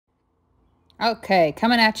Okay,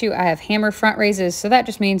 coming at you, I have hammer front raises, so that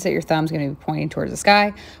just means that your thumb's going to be pointing towards the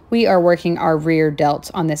sky. We are working our rear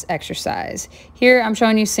delts on this exercise. Here, I'm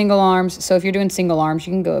showing you single arms, so if you're doing single arms,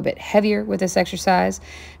 you can go a bit heavier with this exercise.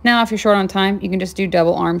 Now, if you're short on time, you can just do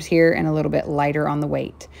double arms here and a little bit lighter on the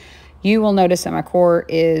weight. You will notice that my core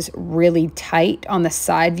is really tight. On the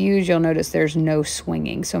side views, you'll notice there's no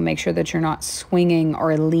swinging, so make sure that you're not swinging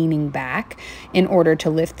or leaning back in order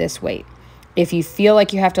to lift this weight. If you feel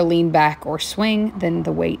like you have to lean back or swing, then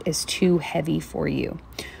the weight is too heavy for you.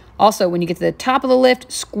 Also, when you get to the top of the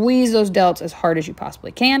lift, squeeze those delts as hard as you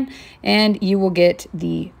possibly can, and you will get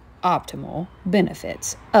the optimal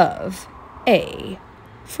benefits of a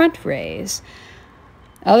front raise.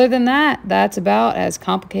 Other than that, that's about as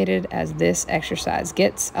complicated as this exercise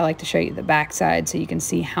gets. I like to show you the back side so you can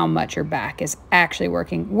see how much your back is actually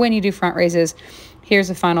working when you do front raises. Here's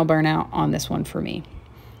the final burnout on this one for me.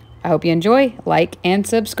 I hope you enjoy. Like and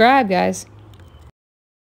subscribe, guys.